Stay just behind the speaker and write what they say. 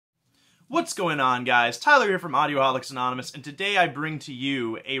What's going on, guys? Tyler here from Audioholics Anonymous, and today I bring to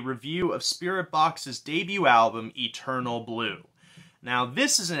you a review of Spiritbox's debut album, Eternal Blue. Now,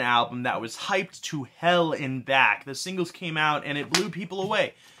 this is an album that was hyped to hell and back. The singles came out and it blew people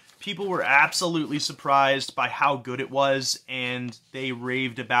away. People were absolutely surprised by how good it was, and they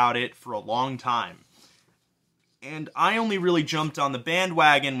raved about it for a long time. And I only really jumped on the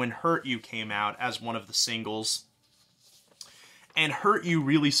bandwagon when Hurt You came out as one of the singles. And Hurt You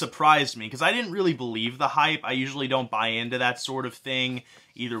really surprised me, because I didn't really believe the hype. I usually don't buy into that sort of thing,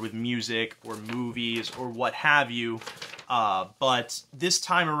 either with music or movies or what have you. But this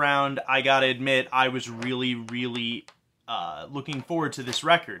time around, I gotta admit, I was really looking forward to this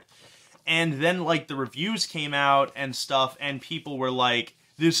record. And then, like, the reviews came out and stuff, and people were like,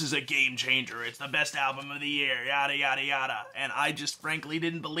 this is a game changer, it's the best album of the year, yada yada yada. And I just frankly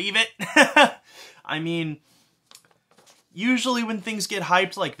didn't believe it. I mean, usually when things get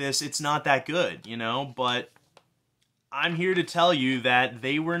hyped like this, it's not that good, you know? But I'm here to tell you that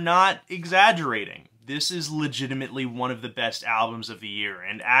they were not exaggerating. This is legitimately one of the best albums of the year,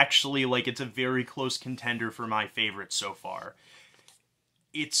 and actually, like, it's a very close contender for my favorite so far.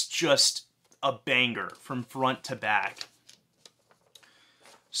 It's just a banger from front to back.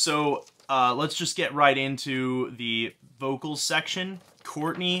 So, let's just get right into the vocals section.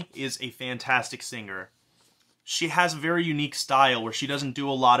 Courtney is a fantastic singer. She has a very unique style where she doesn't do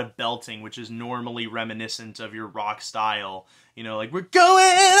a lot of belting, which is normally reminiscent of your rock style. You know, like, we're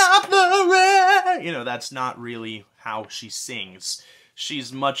going up the road! You know, that's not really how she sings.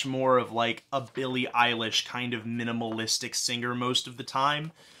 She's much more of, like, a Billie Eilish kind of minimalistic singer most of the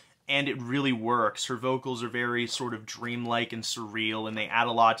time. And it really works. Her vocals are very sort of dreamlike and surreal, and they add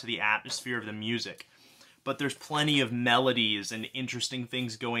a lot to the atmosphere of the music. But there's plenty of melodies and interesting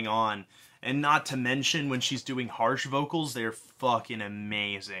things going on. And not to mention, when she's doing harsh vocals, they're fucking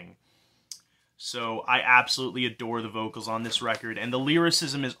amazing. So I absolutely adore the vocals on this record, and the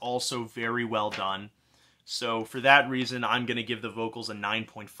lyricism is also very well done. So for that reason, I'm going to give the vocals a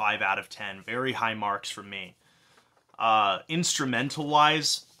 9.5 out of 10. Very high marks from me.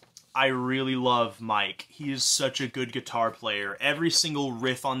 Instrumental-wise, I really love Mike. He is such a good guitar player. Every single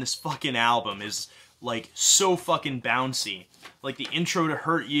riff on this fucking album is, like, so fucking bouncy. Like, the intro to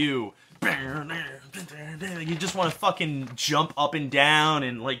Hurt You, you just want to fucking jump up and down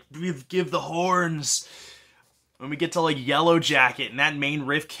and, like, give the horns. When we get to, like, Yellow Jacket and that main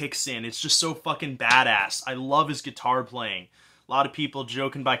riff kicks in, it's just so fucking badass. I love his guitar playing. A lot of people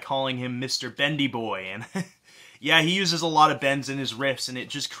joking by calling him Mr. Bendy Boy, and yeah, he uses a lot of bends in his riffs, and it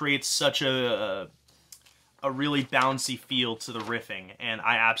just creates such a really bouncy feel to the riffing, and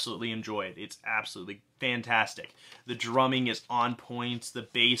I absolutely enjoy it. It's absolutely fantastic. The drumming is on point. The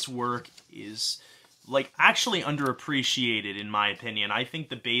bass work is, like, actually underappreciated in my opinion. I think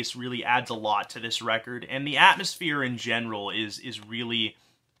the bass really adds a lot to this record, and the atmosphere in general is really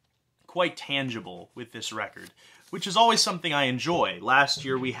quite tangible with this record, which is always something I enjoy. Last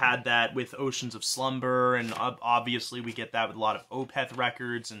year we had that with Oceans of Slumber, and obviously we get that with a lot of Opeth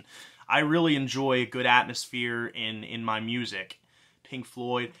records, and I really enjoy a good atmosphere in my music. Pink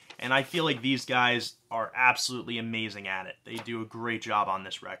Floyd, and I feel like these guys are absolutely amazing at it. They do a great job on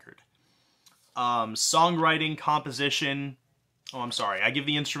this record. Songwriting, composition, I give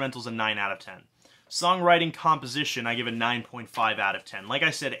the instrumentals a 9 out of 10. Songwriting, composition, I give a 9.5 out of 10. Like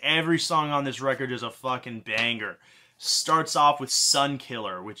I said, every song on this record is a fucking banger. Starts off with Sun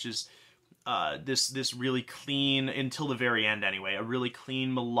Killer, which is this really clean, until the very end anyway, a really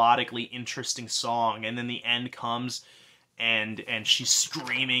clean, melodically interesting song, and then the end comes, and she's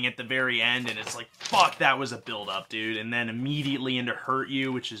screaming at the very end, and it's like, fuck, that was a build-up, dude. And then immediately into Hurt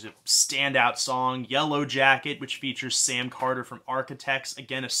You, which is a standout song. Yellow Jacket, which features Sam Carter from Architects,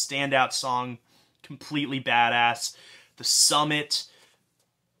 again, a standout song, completely badass. The Summit,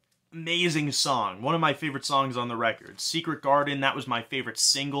 amazing song. One of my favorite songs on the record. Secret Garden, that was my favorite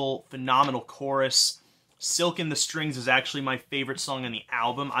single. Phenomenal chorus. Silk in the Strings is actually my favorite song on the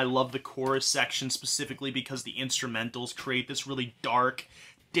album. I love the chorus section specifically because the instrumentals create this really dark,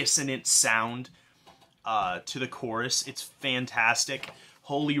 dissonant sound to the chorus. It's fantastic.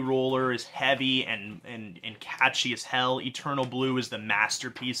 Holy Roller is heavy and catchy as hell. Eternal Blue is the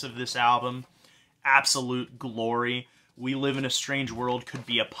masterpiece of this album. Absolute glory. We Live in a Strange World could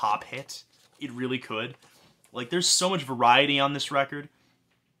be a pop hit. It really could. Like, there's so much variety on this record.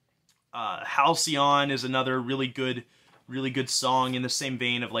 Halcyon is another really good song in the same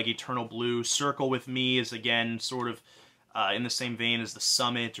vein of, like, Eternal Blue. Circle With Me is, again, sort of in the same vein as The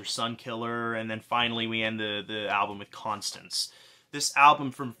Summit or Sun Killer. And then finally we end the album with Constance. This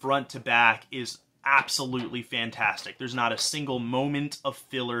album from front to back is absolutely fantastic. There's not a single moment of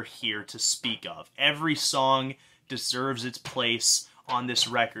filler here to speak of. Every song deserves its place on this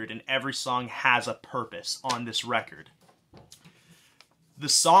record, and every song has a purpose on this record. The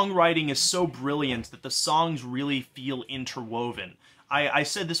songwriting is so brilliant that the songs really feel interwoven. I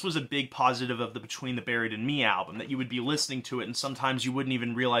said this was a big positive of the Between the Buried and Me album, that you would be listening to it and sometimes you wouldn't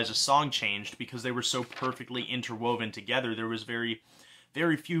even realize a song changed because they were so perfectly interwoven together. There was very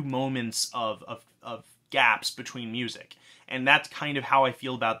few moments of gaps between music. And that's kind of how I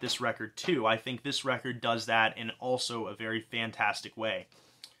feel about this record too. I think this record does that in also a very fantastic way.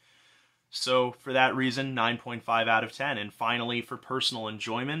 So for that reason, 9.5 out of 10. And finally, for personal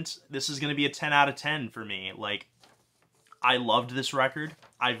enjoyment, this is going to be a 10 out of 10 for me. Like, I loved this record.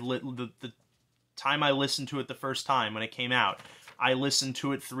 The time I listened to it the first time when it came out, I listened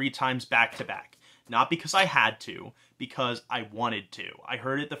to it 3 times back to back. Not because I had to, because I wanted to. I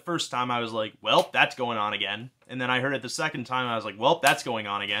heard it the first time, I was like, well, that's going on again. And then I heard it the second time, I was like, well, that's going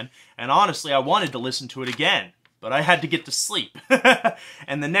on again. And honestly, I wanted to listen to it again, but I had to get to sleep.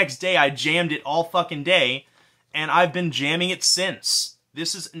 And the next day, I jammed it all fucking day, and I've been jamming it since.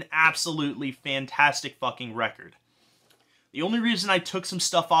 This is an absolutely fantastic fucking record. The only reason I took some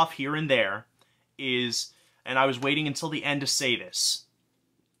stuff off here and there is, and I was waiting until the end to say this,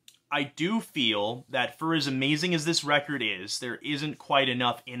 I do feel that for as amazing as this record is, there isn't quite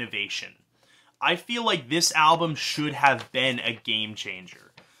enough innovation. I feel like this album should have been a game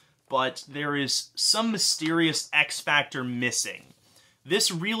changer, but there is some mysterious X factor missing.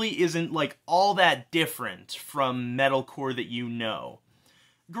 This really isn't like all that different from metalcore that you know.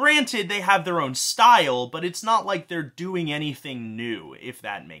 Granted, they have their own style, but it's not like they're doing anything new, if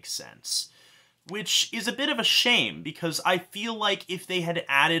that makes sense. Which is a bit of a shame, because I feel like if they had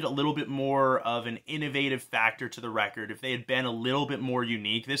added a little bit more of an innovative factor to the record, if they had been a little bit more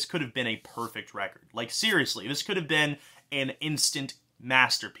unique, this could have been a perfect record. Like, seriously, this could have been an instant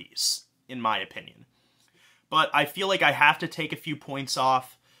masterpiece, in my opinion. But I feel like I have to take a few points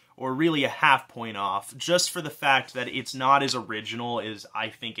off, or really a half point off, just for the fact that it's not as original as I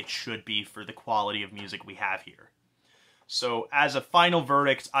think it should be for the quality of music we have here. So, as a final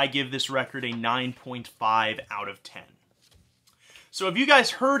verdict, I give this record a 9.5 out of 10. So have you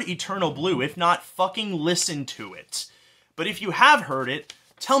guys heard Eternal Blue? If not, fucking listen to it. But if you have heard it,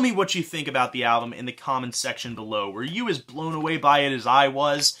 tell me what you think about the album in the comments section below. Were you as blown away by it as I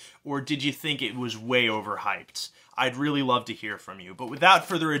was, or did you think it was way overhyped? I'd really love to hear from you. But without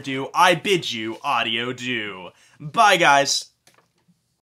further ado, I bid you audio do. Bye, guys!